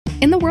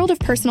In the world of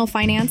personal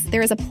finance,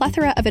 there is a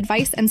plethora of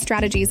advice and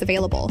strategies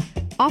available,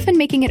 often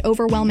making it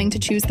overwhelming to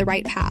choose the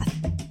right path.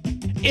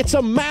 It's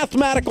a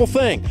mathematical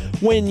thing.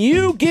 When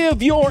you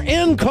give your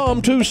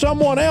income to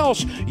someone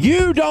else,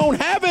 you don't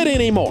have it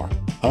anymore.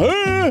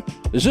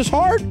 Is this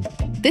hard?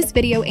 This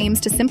video aims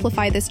to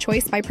simplify this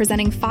choice by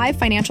presenting 5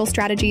 financial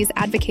strategies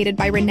advocated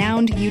by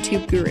renowned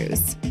YouTube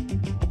gurus.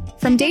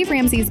 From Dave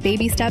Ramsey's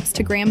baby steps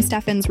to Graham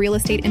Stephan's real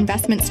estate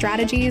investment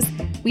strategies,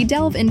 we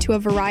delve into a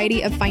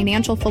variety of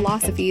financial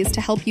philosophies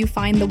to help you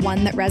find the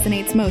one that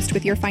resonates most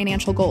with your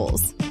financial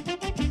goals.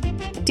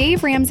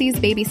 Dave Ramsey's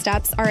baby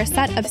steps are a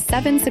set of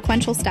 7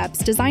 sequential steps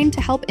designed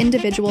to help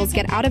individuals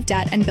get out of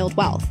debt and build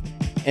wealth.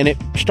 And it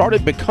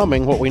started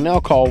becoming what we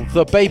now call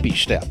the baby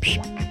steps.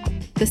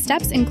 The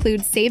steps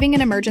include saving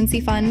an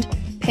emergency fund,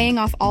 paying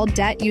off all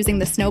debt using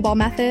the snowball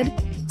method,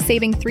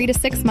 saving 3 to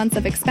 6 months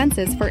of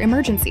expenses for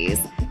emergencies,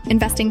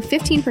 investing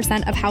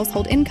 15% of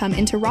household income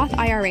into Roth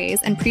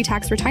IRAs and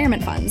pre-tax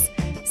retirement funds,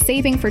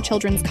 saving for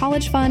children's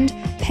college fund,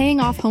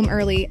 paying off home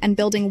early, and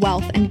building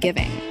wealth and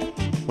giving.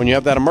 When you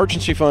have that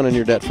emergency fund and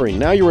you're debt-free,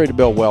 now you're ready to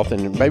build wealth.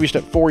 And in baby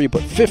step 4, you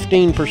put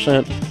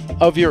 15%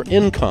 of your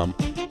income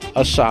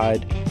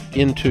aside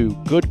into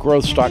good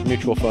growth stock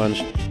mutual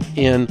funds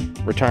in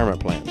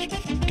retirement plans.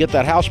 Get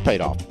that house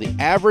paid off. The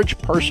average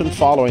person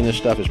following this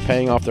stuff is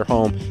paying off their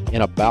home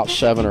in about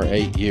 7 or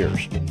 8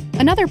 years.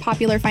 Another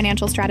popular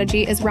financial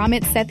strategy is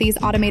Ramit Sethi's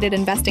automated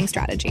investing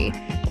strategy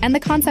and the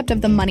concept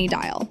of the money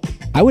dial.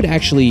 I would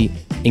actually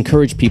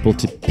encourage people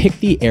to pick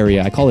the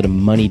area, I call it a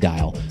money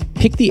dial.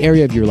 Pick the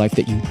area of your life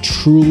that you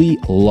truly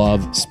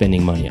love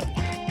spending money on.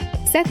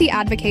 Sethi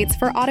advocates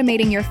for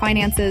automating your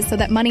finances so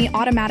that money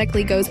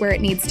automatically goes where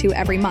it needs to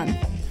every month.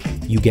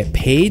 You get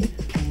paid,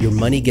 your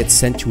money gets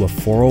sent to a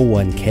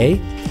 401k,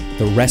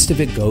 the rest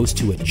of it goes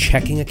to a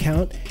checking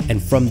account,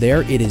 and from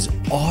there it is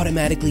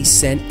automatically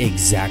sent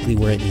exactly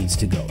where it needs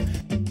to go.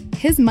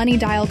 His money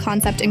dial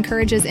concept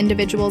encourages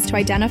individuals to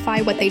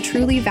identify what they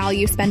truly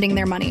value spending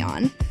their money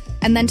on,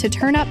 and then to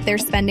turn up their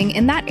spending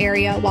in that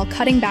area while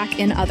cutting back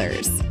in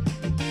others.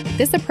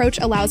 This approach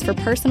allows for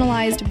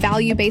personalized,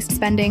 value-based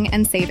spending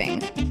and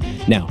saving.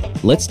 Now,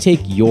 let's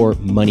take your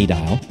money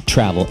dial,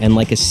 travel, and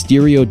like a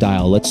stereo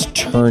dial, let's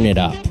turn it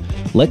up.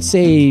 Let's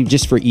say,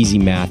 just for easy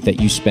math,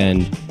 that you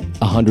spend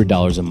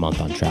 $100 a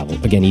month on travel.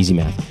 Again, easy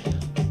math.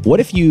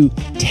 What if you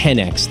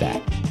 10x that?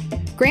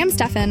 Graham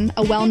Stephan,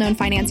 a well-known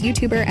finance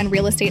YouTuber and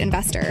real estate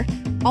investor,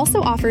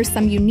 also offers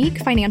some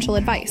unique financial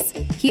advice.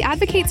 He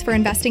advocates for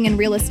investing in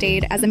real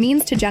estate as a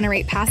means to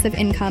generate passive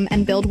income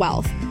and build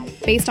wealth,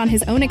 based on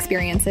his own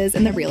experiences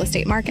in the real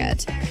estate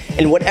market.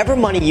 And whatever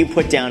money you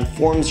put down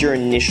forms your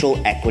initial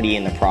equity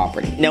in the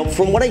property. Now,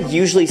 from what I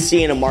usually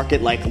see in a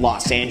market like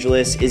Los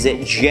Angeles, is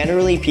that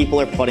generally people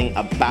are putting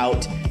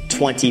about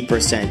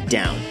 20%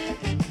 down.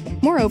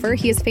 Moreover,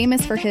 he is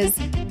famous for his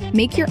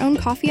make your own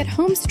coffee at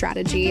home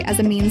strategy as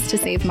a means to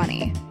save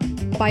money.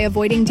 By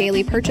avoiding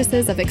daily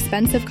purchases of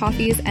expensive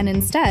coffees and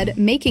instead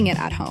making it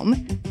at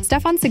home,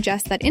 Stephan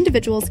suggests that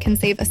individuals can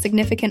save a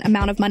significant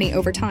amount of money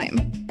over time.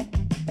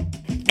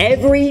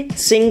 Every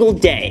single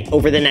day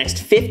over the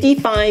next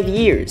 55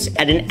 years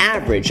at an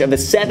average of a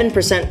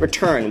 7%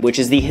 return, which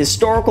is the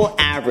historical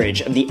average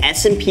of the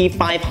S&P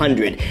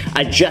 500,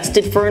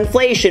 adjusted for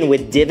inflation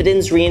with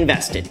dividends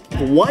reinvested.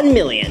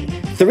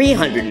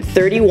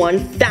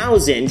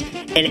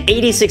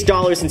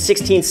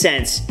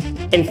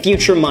 $1,331,086.16 in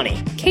future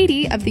money.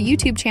 Katie of the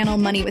YouTube channel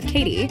Money with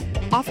Katie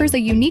offers a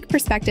unique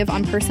perspective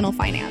on personal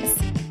finance.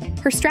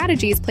 Her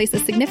strategies place a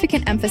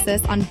significant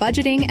emphasis on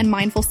budgeting and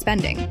mindful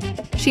spending.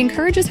 She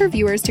encourages her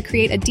viewers to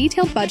create a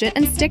detailed budget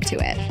and stick to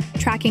it,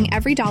 tracking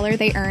every dollar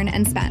they earn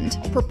and spend.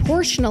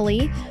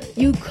 Proportionally,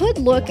 you could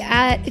look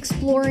at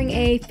exploring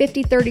a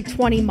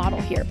 50-30-20 model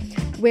here,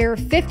 where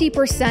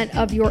 50%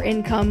 of your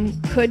income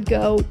could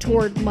go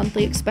toward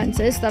monthly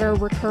expenses that are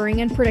recurring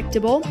and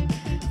predictable.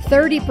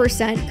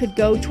 30% could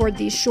go toward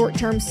these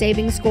short-term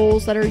savings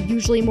goals that are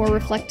usually more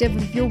reflective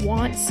of your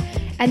wants,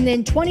 and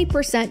then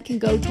 20% can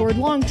go toward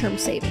long-term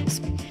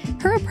savings.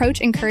 Her approach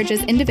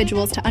encourages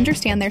individuals to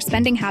understand their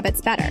spending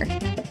habits better,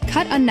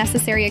 cut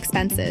unnecessary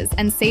expenses,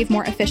 and save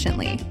more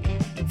efficiently.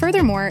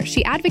 Furthermore,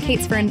 she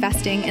advocates for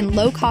investing in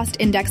low-cost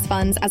index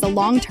funds as a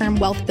long-term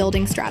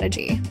wealth-building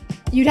strategy.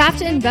 You'd have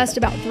to invest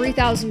about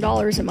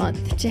 $3,000 a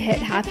month to hit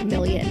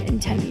 $500,000 in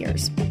 10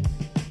 years.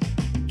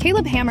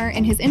 Caleb Hammer,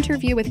 in his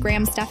interview with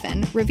Graham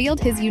Stephan,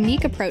 revealed his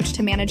unique approach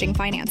to managing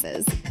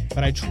finances.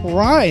 But I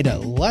try to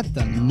let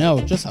them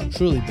know just how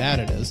truly bad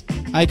it is.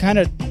 I kind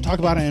of talk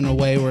about it in a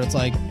way where it's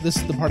like, this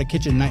is the part of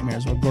Kitchen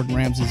Nightmares where Gordon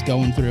Ramsay's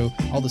going through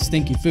all the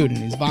stinky food and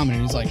he's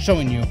vomiting. He's like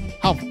showing you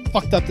how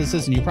fucked up this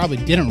is, and you probably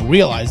didn't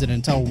realize it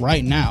until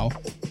right now.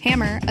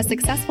 Hammer, a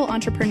successful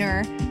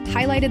entrepreneur,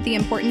 highlighted the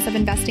importance of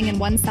investing in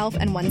oneself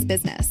and one's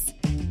business.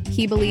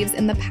 He believes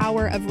in the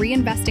power of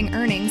reinvesting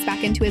earnings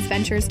back into his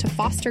ventures to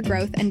foster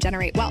growth and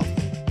generate wealth.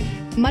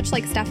 Much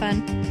like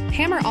Stephan,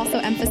 Hammer also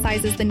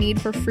emphasizes the need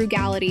for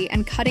frugality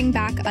and cutting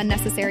back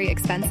unnecessary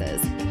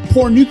expenses,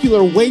 pour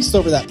nuclear waste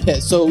over that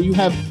pit. So you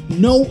have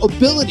no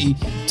ability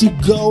to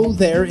go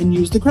there and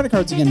use the credit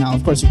cards again. Now,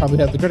 of course, you probably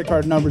have the credit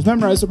card numbers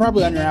memorized. They're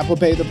probably on your Apple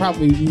Pay. They're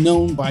probably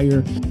known by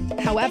your...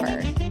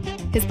 However,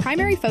 his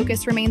primary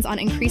focus remains on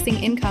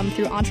increasing income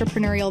through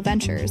entrepreneurial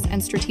ventures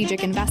and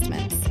strategic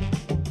investments.